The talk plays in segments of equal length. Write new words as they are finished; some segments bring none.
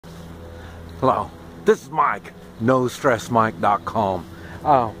Hello, this is Mike, NoStressMike.com.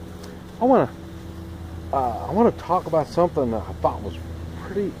 I want to talk about something that I thought was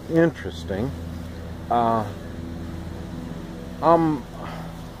pretty interesting. Like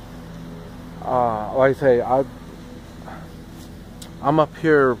I say, I'm up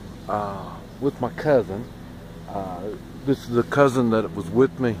here with my cousin. This is the cousin that was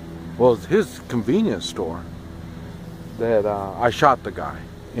with me. Well, it's his convenience store that I shot the guy.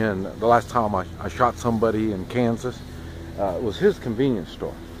 And the last time I shot somebody in Kansas, it was his convenience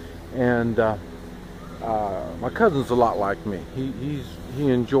store. And my cousin's a lot like me. He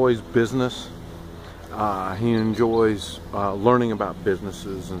enjoys business. He enjoys learning about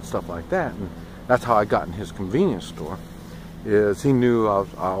businesses and stuff like that. And that's how I got in his convenience store. Is he knew I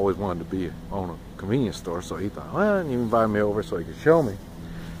always wanted to own a convenience store, so he thought, well, he invited me over so he could show me.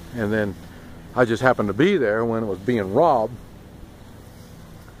 And then I just happened to be there when it was being robbed.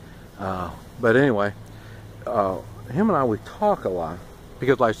 But anyway, him and I, we talk a lot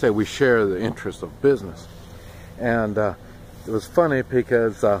because, like I say, we share the interest of business. And it was funny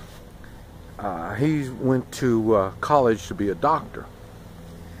because he went to college to be a doctor,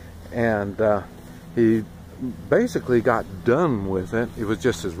 and he basically got done with it. It was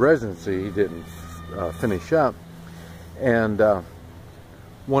just his residency. He didn't finish up. And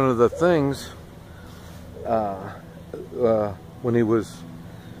one of the things when he was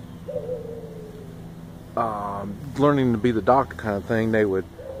learning to be the doctor kind of thing, they would,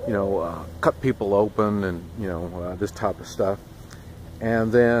 cut people open and, this type of stuff.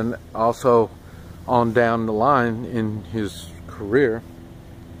 And then also on down the line in his career,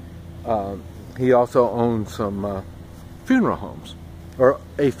 he also owned some funeral homes, or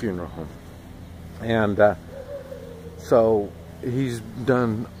a funeral home. And so he's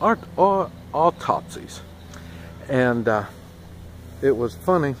done autopsies. And it was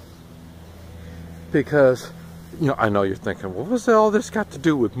funny because, I know you're thinking, well, what's all this got to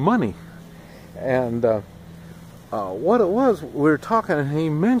do with money? And what it was, we were talking and he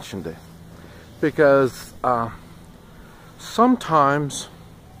mentioned it. Because sometimes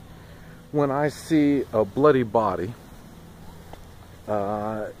when I see a bloody body,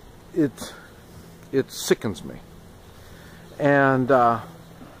 it sickens me. And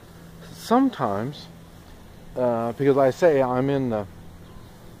sometimes, because I say I'm in the,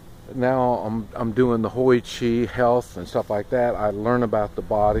 now I'm doing the Hoi-Chi health and stuff like that. I learn about the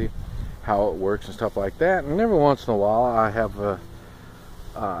body, how it works and stuff like that. And every once in a while I have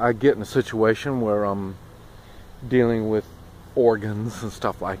I get in a situation where I'm dealing with organs and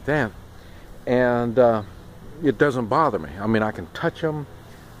stuff like that. And it doesn't bother me. I mean, I can touch them.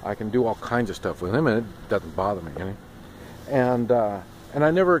 I can do all kinds of stuff with them, and it doesn't bother me any. And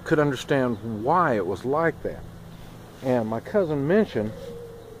I never could understand why it was like that. And my cousin mentioned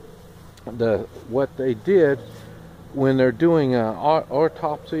what they did when they're doing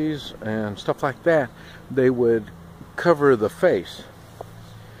autopsies and stuff like that. They would cover the face.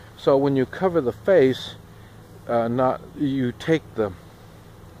 So when you cover the face, you take the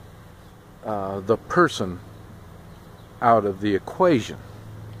person out of the equation,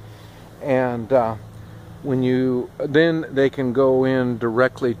 and then they can go in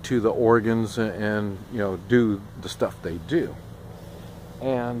directly to the organs and do the stuff they do.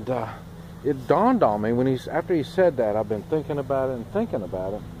 And it dawned on me after he said that. I've been thinking about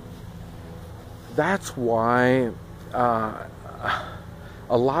it. That's why a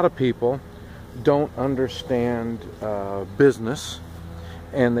lot of people don't understand business,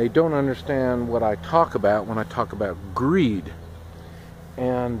 and they don't understand what I talk about when I talk about greed.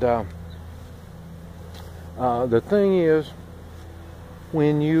 And the thing is,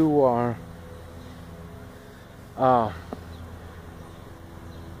 when you are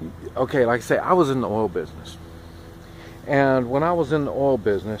okay, like I say, I was in the oil business, and when I was in the oil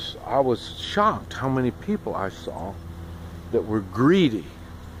business, I was shocked how many people I saw that were greedy.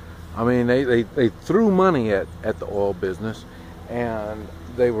 I mean, they threw money at the oil business, and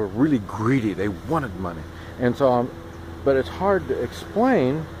they were really greedy. They wanted money. And so but it's hard to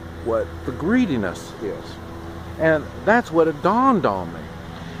explain what the greediness is. And that's what it dawned on me.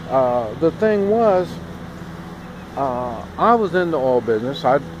 The thing was, I was in the oil business,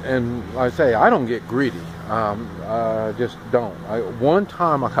 and I say I don't get greedy. I just don't. One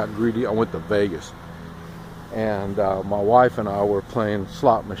time I got greedy. I went to Vegas, and my wife and I were playing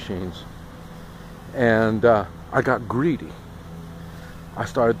slot machines, and I got greedy. I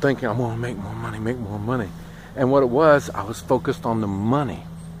started thinking, I'm going to make more money. And what it was, I was focused on the money.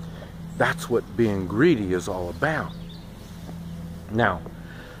 That's what being greedy is all about. Now,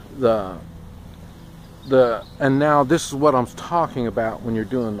 And now this is what I'm talking about when you're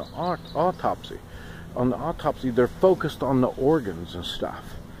doing the autopsy. On the autopsy, they're focused on the organs and stuff,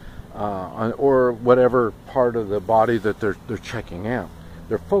 or whatever part of the body that they're checking out.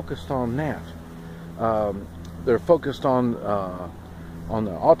 They're focused on that. They're focused on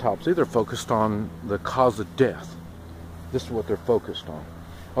the autopsy. They're focused on the cause of death. This is what they're focused on.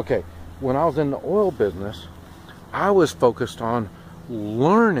 Okay, when I was in the oil business, I was focused on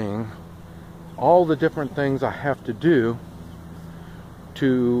learning all the different things I have to do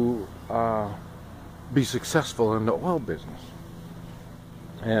to be successful in the oil business.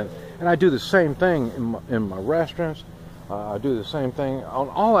 And I do the same thing in my restaurants. I do the same thing on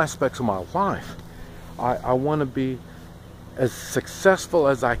all aspects of my life. I want to be as successful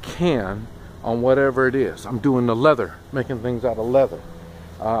as I can on whatever it is. I'm doing the leather, making things out of leather.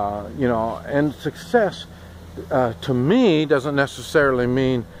 You know, and success to me doesn't necessarily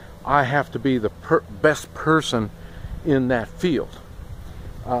mean I have to be the best person in that field,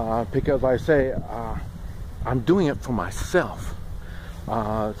 because I say I'm doing it for myself.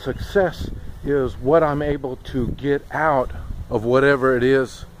 Success is what I'm able to get out of whatever it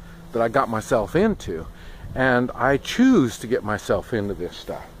is that I got myself into, and I choose to get myself into this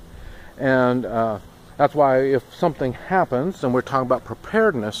stuff. And that's why if something happens, and we're talking about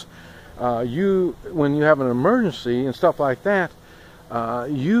preparedness, when you have an emergency and stuff like that,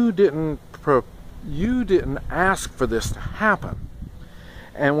 you didn't ask for this to happen.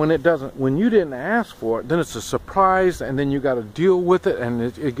 And when you didn't ask for it, then it's a surprise, and then you got to deal with it, and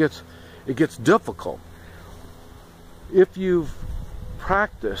it gets difficult. If you've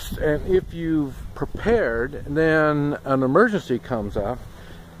practiced and if you've prepared, then an emergency comes up,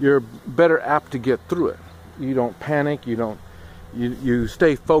 you're better apt to get through it. You don't panic. You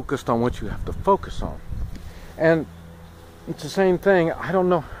stay focused on what you have to focus on. And it's the same thing. I don't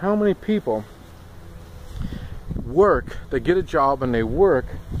know how many people work, they get a job and they work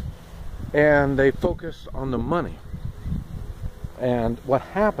and they focus on the money. And what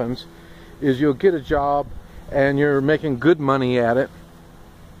happens is you'll get a job and you're making good money at it,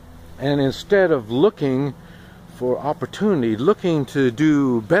 and instead of looking for opportunity, looking to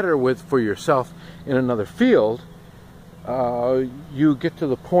do better for yourself in another field, you get to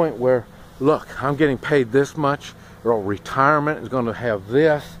the point where, look, I'm getting paid this much, or retirement is going to have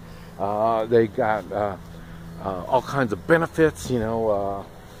this. They got all kinds of benefits, you know,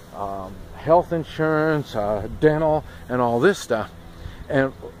 health insurance, dental, and all this stuff.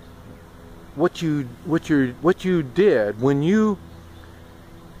 And what you did when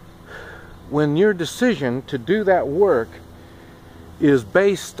your decision to do that work is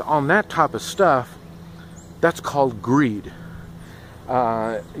based on that type of stuff, that's called greed.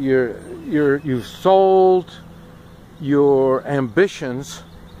 You've sold your ambitions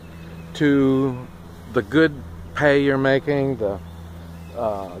to the good pay you're making, the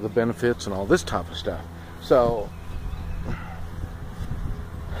benefits, and all this type of stuff. So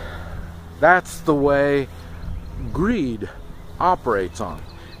that's the way greed operates on.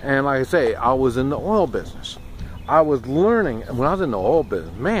 And like I say, I was in the oil business. I was learning, when I was in the oil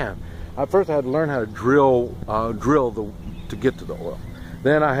business, man, at first I had to learn how to drill to get to the oil.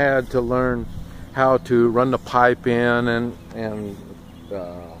 Then I had to learn how to run the pipe in and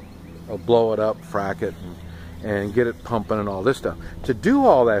blow it up, frack it, and get it pumping and all this stuff. To do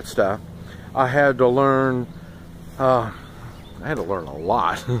all that stuff, I had to learn a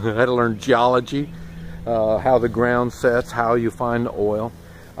lot. I had to learn geology, how the ground sets, how you find the oil.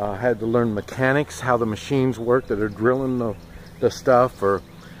 I had to learn mechanics, how the machines work that are drilling the stuff, or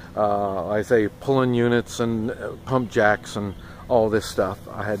like I say, pulling units and pump jacks and all this stuff.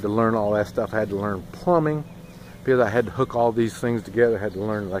 I had to learn all that stuff. I had to learn plumbing, because I had to hook all these things together. I had to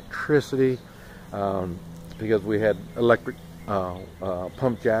learn electricity, because we had electric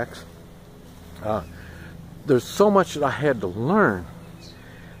pump jacks. There's so much that I had to learn.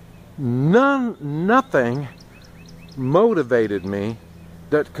 Nothing motivated me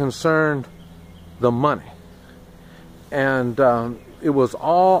that concerned the money. And it was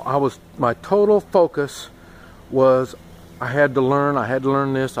all, my total focus was I had to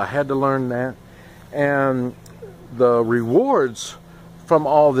learn this, I had to learn that. And the rewards from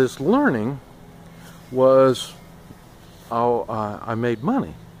all this learning was, I made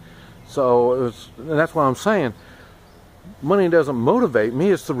money. So that's what I'm saying. Money doesn't motivate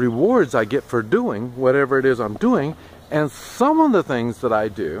me, it's the rewards I get for doing whatever it is I'm doing. And some of the things that I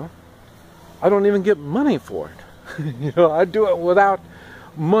do, I don't even get money for it. You know, I do it without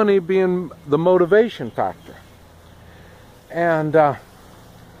money being the motivation factor. And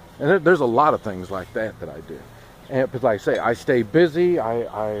there's a lot of things like that I do. And because like I say, I stay busy,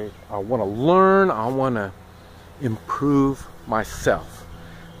 I want to learn, I want to improve myself.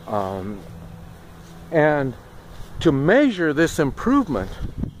 And to measure this improvement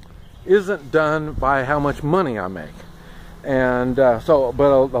isn't done by how much money I make. And but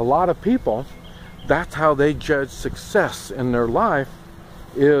a lot of people, that's how they judge success in their life,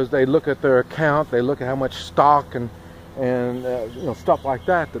 is they look at their account, they look at how much stock and you know, stuff like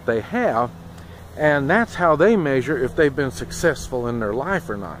that that they have, and that's how they measure if they've been successful in their life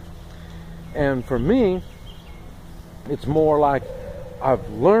or not. And for me, it's more like I've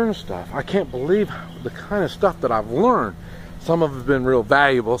learned stuff. I can't believe the kind of stuff that I've learned. Some of it's been real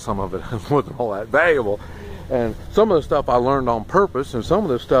valuable, some of it wasn't all that valuable. And some of the stuff I learned on purpose, and some of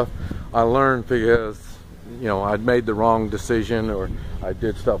the stuff I learned because, you know, I'd made the wrong decision or I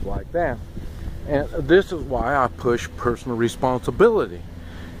did stuff like that. And this is why I push personal responsibility.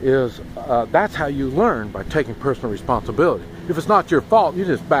 That's how you learn, by taking personal responsibility. If it's not your fault, you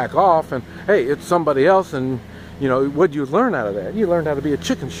just back off and, hey, it's somebody else, and, you know, what'd you learn out of that? You learned how to be a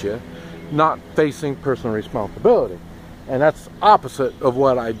chicken shit, not facing personal responsibility. And that's opposite of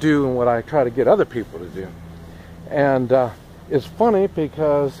what I do and what I try to get other people to do. And it's funny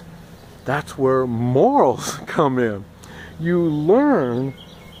because that's where morals come in. You learn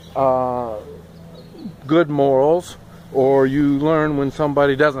good morals, or you learn when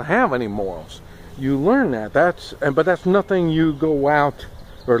somebody doesn't have any morals. You learn that. But that's nothing you go out,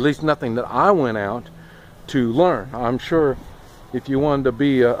 or at least nothing that I went out to learn. I'm sure if you wanted to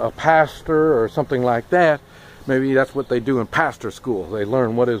be a pastor or something like that, maybe that's what they do in pastor school. They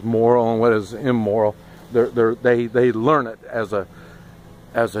learn what is moral and what is immoral. They learn it as a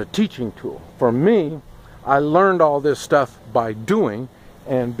teaching tool. For me, I learned all this stuff by doing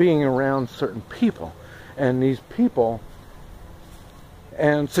and being around certain people. And these people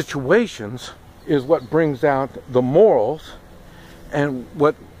and situations is what brings out the morals, and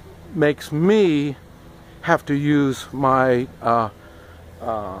what makes me have to use my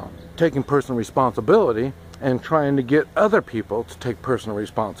taking personal responsibility and trying to get other people to take personal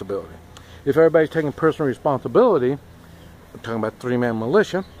responsibility. If everybody's taking personal responsibility, I'm talking about three-man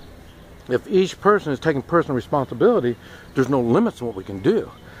militia, if each person is taking personal responsibility, there's no limits to what we can do.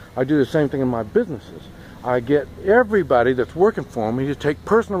 I do the same thing in my businesses. I get everybody that's working for me to take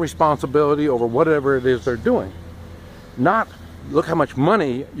personal responsibility over whatever it is they're doing. Not, look how much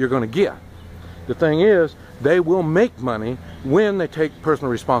money you're going to get. The thing is, they will make money when they take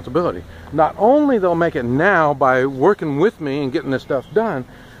personal responsibility. Not only they'll make it now by working with me and getting this stuff done,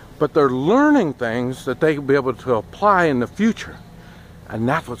 but they're learning things that they will be able to apply in the future. And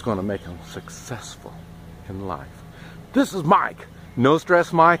that's what's going to make them successful in life. This is Mike,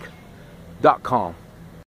 NoStressMike.com.